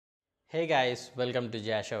Hey guys, welcome to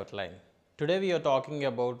Jash Outline. Today we are talking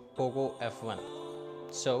about Poco F1.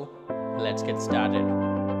 So let's get started.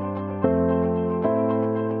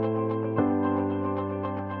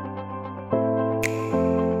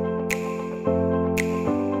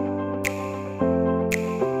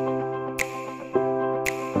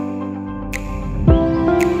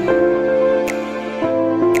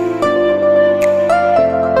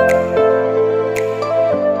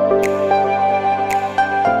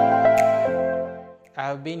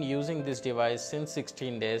 I have been using this device since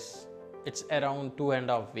 16 days. It's around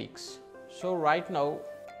 2.5 weeks. So right now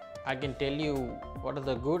I can tell you what are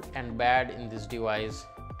the good and bad in this device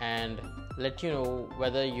and let you know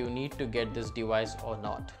whether you need to get this device or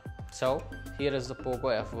not. So here is the Poco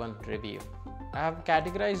F1 review. I have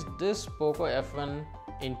categorized this Poco F1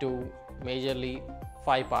 into majorly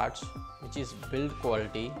 5 parts, which is build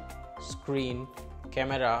quality, screen,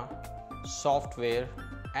 camera, software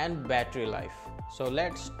and battery life. So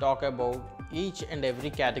let's talk about each and every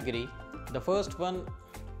category. The first one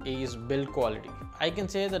is build quality. I can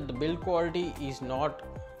say that the build quality is not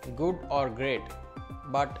good or great,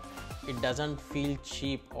 but it doesn't feel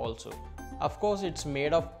cheap also. Of course, it's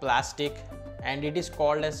made of plastic and it is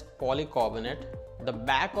called as polycarbonate. The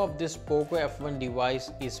back of this Poco F1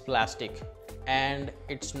 device is plastic and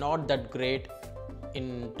it's not that great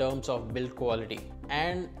in terms of build quality.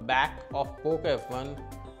 And back of Poco F1,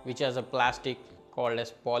 which has a plastic called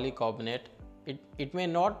as polycarbonate, it may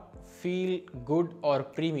not feel good or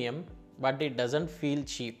premium, but it doesn't feel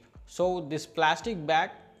cheap. So this plastic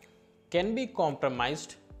back can be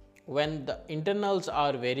compromised when the internals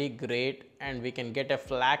are very great and we can get a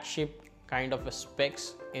flagship kind of a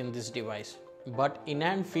specs in this device. But in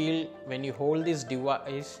hand feel, when you hold this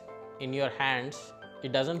device in your hands,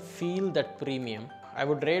 it doesn't feel that premium. I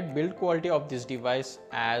would rate build quality of this device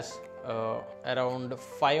as around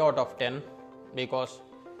 5 out of 10 because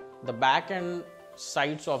the back and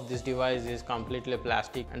sides of this device is completely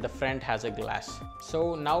plastic and the front has a glass.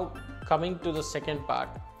 So now coming to the second part,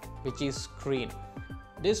 which is screen.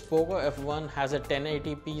 This Poco F1 has a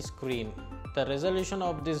 1080p screen. The resolution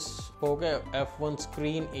of this Poco F1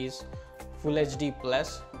 screen is Full HD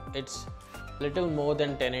plus. It's little more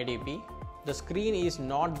than 1080p. The screen is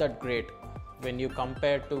not that great when you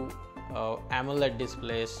compare to AMOLED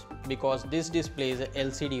displays because this display is a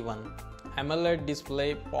LCD one. AMOLED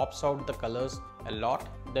display pops out the colors a lot.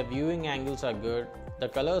 The viewing angles are good. The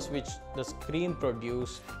colors which the screen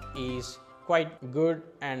produce is quite good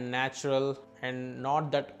and natural and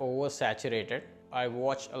not that oversaturated. I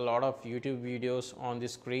watched a lot of YouTube videos on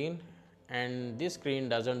this screen and this screen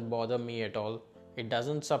doesn't bother me at all. It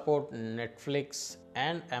doesn't support Netflix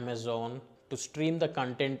and Amazon to stream the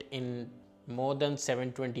content in more than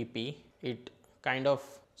 720p. It kind of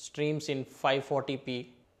streams in 540p,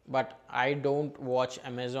 but I don't watch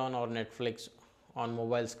Amazon or Netflix on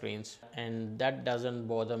mobile screens and that doesn't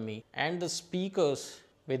bother me. And the speakers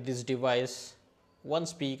with this device, one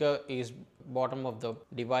speaker is bottom of the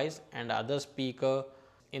device and other speaker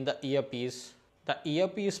in the earpiece. The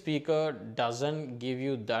earpiece speaker doesn't give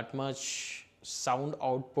you that much sound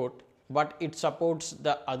output, but it supports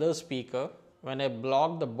the other speaker. When I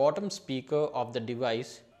block the bottom speaker of the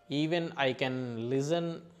device, even I can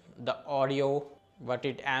listen the audio, but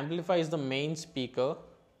it amplifies the main speaker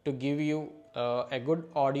to give you a good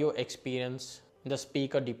audio experience in the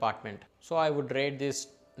speaker department. So I would rate this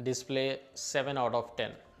display 7 out of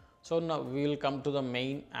 10. So now we will come to the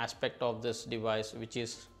main aspect of this device, which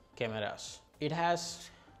is cameras. It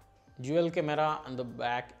has dual camera on the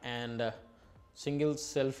back and single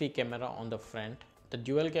selfie camera on the front. The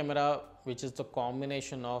dual camera, which is the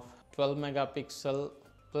combination of 12 megapixel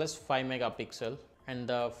plus 5 megapixel, and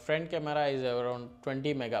the front camera is around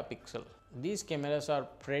 20 megapixel. These cameras are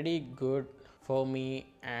pretty good for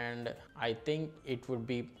me and I think it would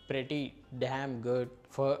be pretty damn good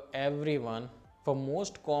for everyone. For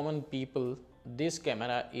most common people, this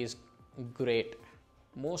camera is great.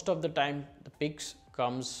 Most of the time the pics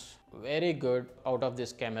comes very good out of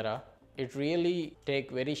this camera. It really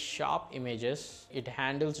take very sharp images. It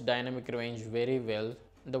handles dynamic range very well.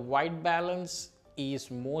 The white balance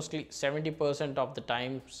is mostly 70% of the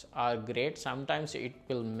times are great. Sometimes it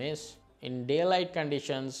will miss. In daylight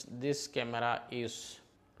conditions, this camera is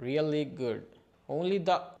really good. Only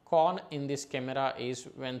the con in this camera is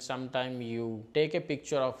when sometime you take a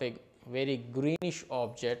picture of a very greenish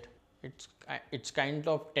object, it's kind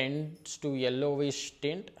of tends to yellowish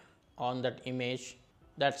tint on that image.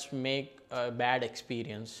 That's make a bad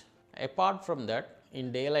experience. Apart from that,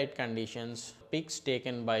 in daylight conditions, pics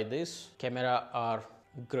taken by this camera are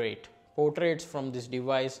great. Portraits from this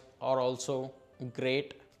device are also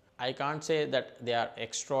great. I can't say that they are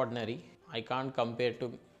extraordinary. I can't compare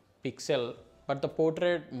to Pixel, but the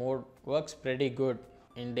portrait mode works pretty good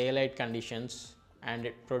in daylight conditions and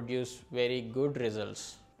it produces very good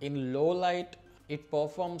results. In low light, it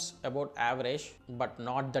performs about average but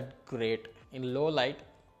not that great. In low light,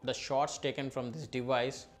 the shots taken from this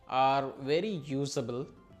device are very usable.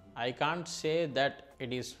 I can't say that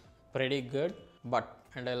it is pretty good,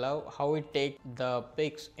 and I love how it takes the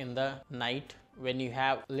pics in the night. When you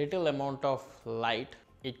have little amount of light,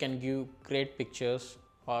 it can give great pictures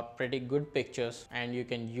or pretty good pictures, and you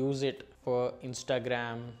can use it for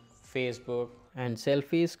Instagram, Facebook, and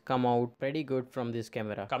selfies come out pretty good from this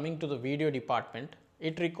camera. Coming to the video department,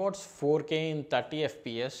 it records 4K in 30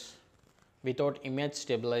 fps without image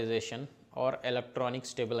stabilization or electronic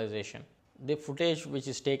stabilization. The footage which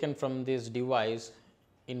is taken from this device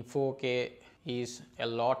in 4K is a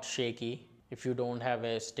lot shaky if you don't have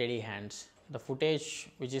a steady hands. The footage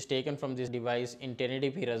which is taken from this device in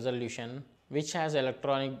 1080p resolution, which has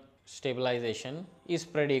electronic stabilization, is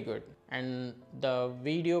pretty good, and the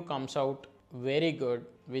video comes out very good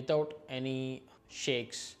without any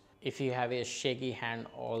shakes if you have a shaky hand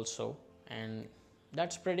also, and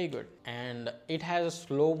that's pretty good. And it has a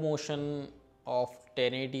slow motion of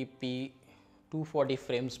 1080p 240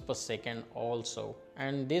 frames per second also,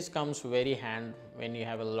 and this comes very hand when you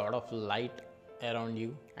have a lot of light around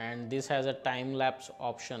you. And this has a time-lapse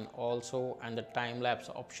option also, and the time-lapse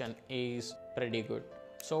option is pretty good.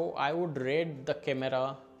 So I would rate the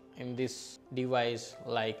camera in this device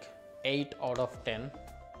like 8 out of 10.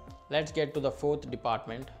 Let's get to the fourth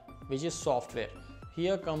department, which is software.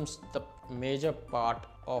 Here comes the major part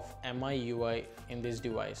of MIUI in this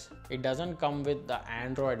device. It doesn't come with the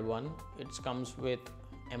Android one, it comes with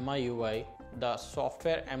MIUI. The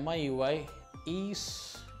software MIUI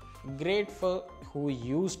is great for who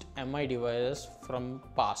used MI devices from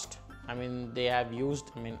past. They have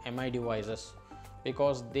used MI devices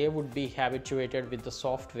because they would be habituated with the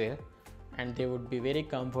software and they would be very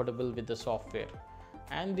comfortable with the software.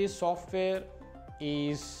 And this software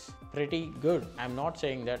is pretty good. I'm not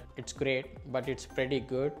saying that it's great, but it's pretty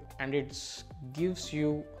good, and it gives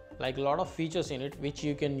you like a lot of features in it which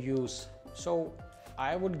you can use. So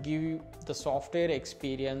I would give you the software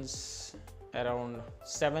experience around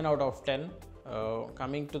 7 out of 10.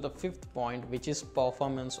 Coming to the fifth point, which is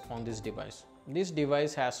performance on this device. This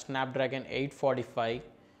device has Snapdragon 845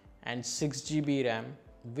 and 6GB RAM,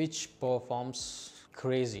 which performs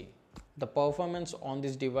crazy. The performance on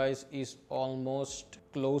this device is almost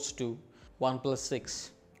close to OnePlus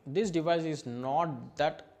 6. This device is not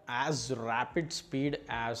that as rapid speed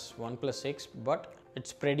as OnePlus 6, but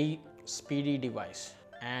it's pretty speedy device.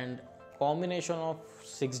 And combination of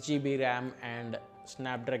 6GB RAM and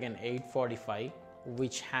Snapdragon 845,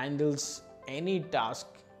 which handles any task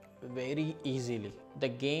very easily. The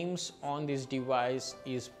games on this device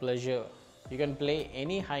is pleasure. You can play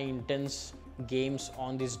any high intense games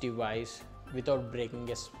on this device without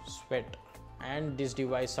breaking a sweat. And this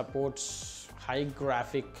device supports high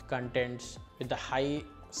graphic contents with the high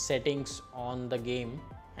settings on the game,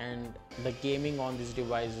 and the gaming on this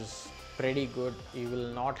device is pretty good. You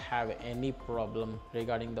will not have any problem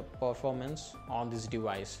regarding the performance on this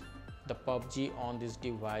device. The PUBG on this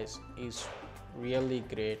device is really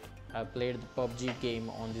great. I played the PUBG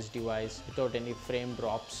game on this device without any frame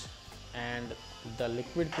drops, and the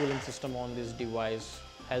liquid cooling system on this device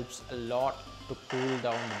helps a lot to cool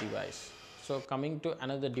down the device. So coming to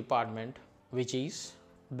another department, which is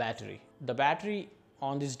battery. The battery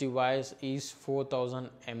on this device is 4000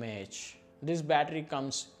 mAh. This battery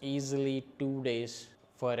comes easily 2 days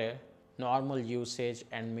for a normal usage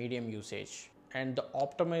and medium usage. And the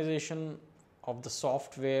optimization of the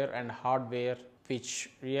software and hardware, which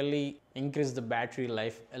really increase the battery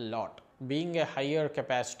life a lot. Being a higher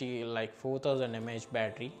capacity like 4000 mAh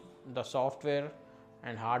battery, the software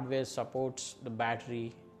and hardware supports the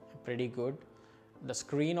battery pretty good. The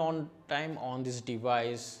screen on time on this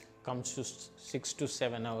device comes to 6 to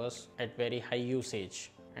 7 hours at very high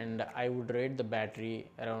usage, and I would rate the battery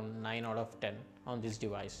around 9 out of 10 on this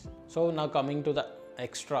device. So now coming to the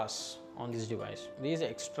extras on this device. These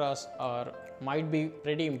extras might be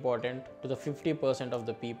pretty important to the 50% of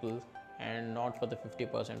the people and not for the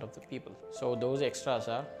 50% of the people. So those extras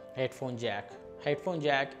are headphone jack. Headphone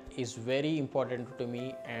jack is very important to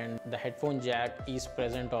me, and the headphone jack is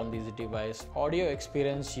present on this device. Audio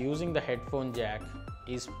experience using the headphone jack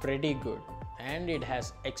is pretty good, and it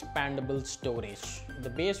has expandable storage. The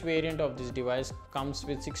base variant of this device comes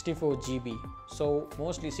with 64GB, so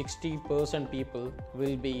mostly 60% people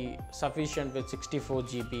will be sufficient with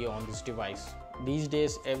 64GB on this device. These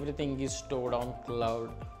days everything is stored on cloud.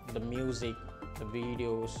 The music, the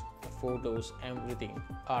videos, the photos, everything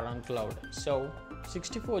are on cloud. So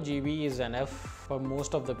 64 GB is enough for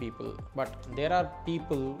most of the people, but there are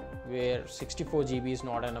people where 64 GB is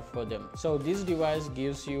not enough for them. So this device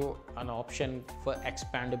gives you an option for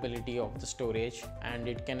expandability of the storage, and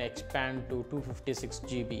it can expand to 256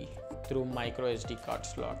 GB through micro SD card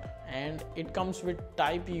slot, and it comes with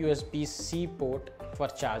type USB-C port for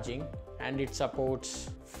charging, and it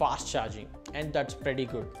supports fast charging, and that's pretty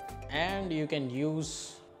good. And you can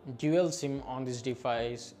use dual SIM on this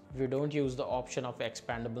device if you don't use the option of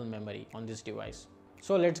expandable memory on this device.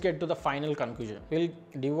 So let's get to the final conclusion. We'll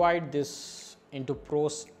divide this into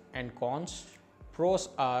pros and cons. Pros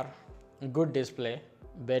are good display,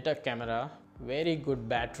 better camera, very good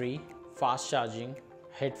battery, fast charging,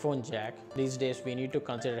 headphone jack. These days we need to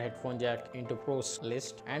consider headphone jack into pros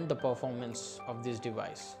list, and the performance of this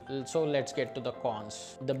device. So let's get to the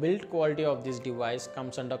cons. The build quality of this device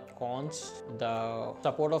comes under cons. The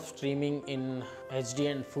support of streaming in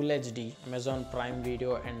HD and Full HD, Amazon Prime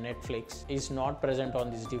Video and Netflix is not present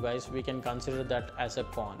on this device. We can consider that as a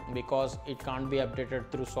con because it can't be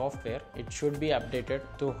updated through software. It should be updated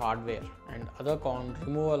through hardware. And other con,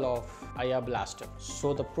 removal of IR blaster.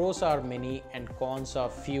 So the pros are many and cons are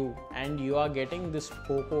few, and you are getting this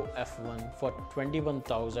Poco F1 for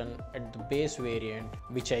 21,000 at the base variant,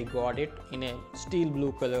 which I got it in a steel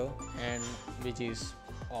blue color, and which is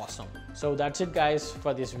awesome. So that's it guys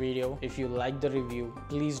for this video. If you like the review,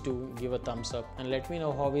 please do give a thumbs up and let me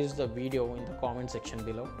know how is the video in the comment section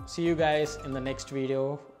below. See you guys in the next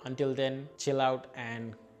video. Until then, chill out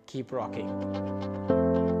and keep rocking.